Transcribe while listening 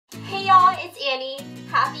shiny,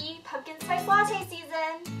 happy pumpkin spice latte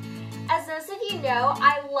season! As most of you know,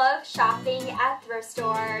 I love shopping at thrift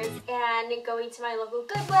stores and going to my local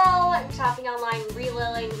Goodwill and shopping online,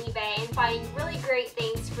 Relilly and eBay, and finding really great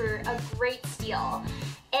things for a great steal.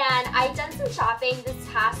 And I've done some shopping this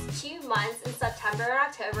past 2 months in September and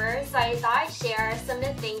October, so I thought I'd share some of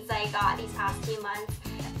the things I got these past 2 months.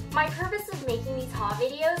 My purpose of making these haul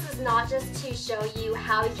videos is not just to show you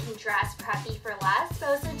how you can dress preppy for less, but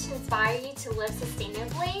also to inspire you to live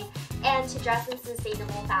sustainably and to dress in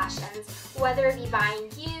sustainable fashions, whether it be buying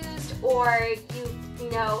used or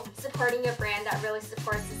you know, supporting a brand that really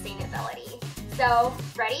supports sustainability. So,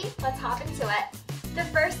 ready? Let's hop into it. The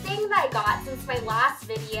first thing that I got since my last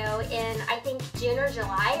video in, I think, June or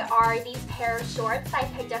July are these pair of shorts I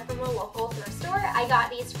picked up from a local thrift store. I got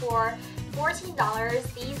these for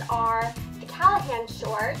 $14. These are the Callahan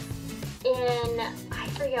shorts in, I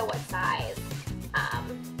forget what size,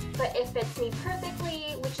 but it fits me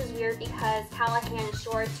perfectly, which is weird because Callahan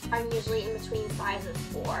shorts are usually in between sizes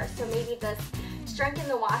 4, so maybe this shrunk in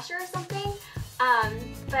the washer or something.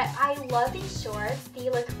 But I love these shorts. They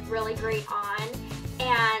look really great on,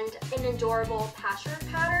 and an adorable patchwork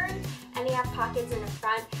pattern, and they have pockets in the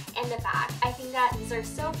front and the back. I think that these are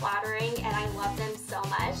so flattering and I love them so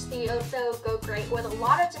much. They also go great with a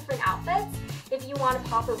lot of different outfits. If you want a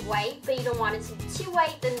pop of white but you don't want it to be too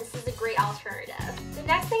white, then this is a great alternative. The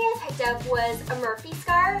next thing I picked up was a Murphy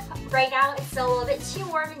scarf. Right now it's still a little bit too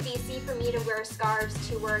warm in DC for me to wear scarves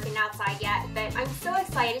to work and outside yet, but I'm so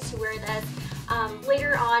excited to wear this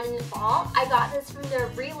later on in the fall. I got this from the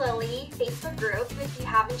Relilly Facebook group. If you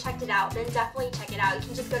haven't checked it out, then definitely check it out. You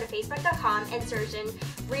can just go to facebook.com and search in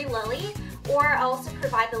Relilly, or I'll also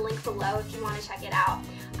provide the link below if you want to check it out.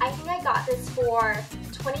 I think I got this for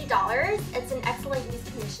 $20. It's an excellent used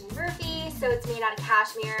condition Murphy, so it's made out of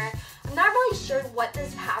cashmere. I'm not really sure what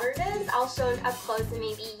this pattern is. I'll show it up close and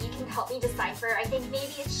maybe you can help me decipher. I think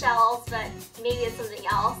maybe it's shells, but maybe it's something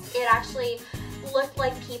else. It actually looked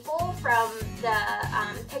like people from the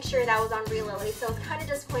picture that was on Relilly, so it's kind of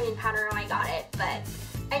disappointing pattern when I got it, but,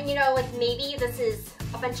 and you know, like maybe this is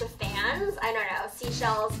a bunch of fans, I don't know,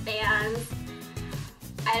 seashells, fans,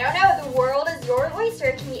 I don't know, the world is your oyster,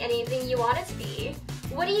 it can be anything you want it to be.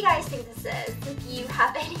 What do you guys think this is? If you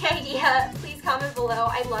have any idea, please comment below,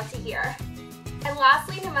 I'd love to hear. And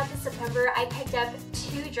lastly, in the month of September, I picked up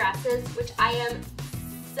 2 dresses, which I am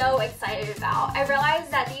so excited about. I realized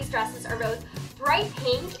that these dresses are both bright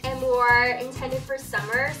pink and more intended for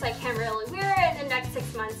summer, so I can't really wear it in the next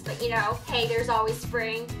 6 months, but you know, hey, there's always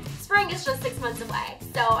spring. Spring is just 6 months away,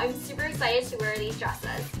 so I'm super excited to wear these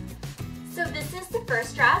dresses. So this is the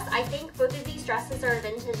first dress. I think both of these dresses are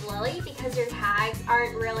vintage Lilly because their tags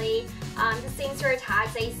aren't really the same sort of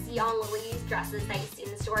tags I see on Lilly's dresses that you see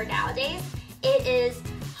in the store nowadays. It is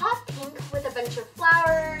hot pink with a bunch of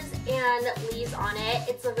flowers and leaves on it.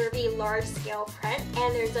 It's a very large scale print,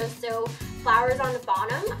 and there's also flowers on the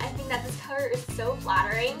bottom. I think that this color is so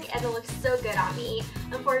flattering and it looks so good on me.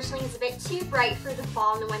 Unfortunately, it's a bit too bright for the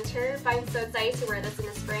fall and the winter, but I'm so excited to wear this in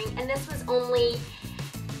the spring. And this was only,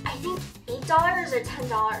 I think, $8 or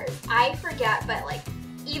 $10. I forget, but like,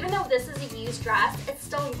 even though this is a used dress, it's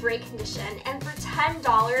still in great condition. And for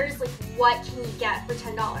 $10, like, what can you get for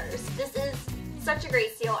 $10? This is such a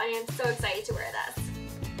great steal, and I'm so excited to wear this.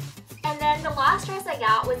 And then the last dress I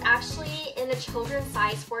got was actually in a children's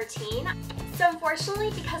size 14. So unfortunately,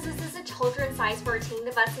 because this is a children's size 14,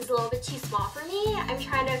 the bust is a little bit too small for me. I'm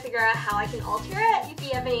trying to figure out how I can alter it. If you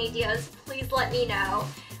have any ideas, please let me know.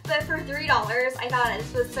 But for $3, I thought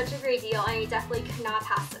this was such a great deal, and I definitely could not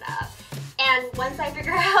pass it up. And once I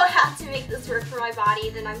figure out how to make this work for my body,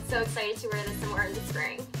 then I'm so excited to wear this somewhere in the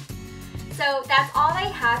spring. So that's all I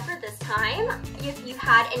had for this time. If you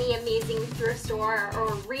had any amazing thrift store or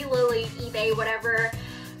Relilly, eBay, whatever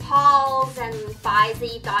hauls and buys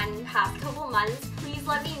that you've gotten in the past couple months, please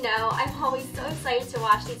let me know. I'm always so excited to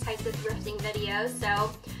watch these types of thrifting videos,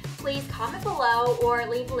 so please comment below or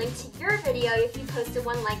leave a link to your video if you posted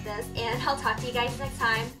one like this, and I'll talk to you guys next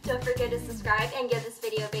time. Don't forget to subscribe and give this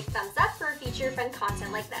video a big thumbs up for future fun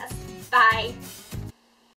content like this. Bye!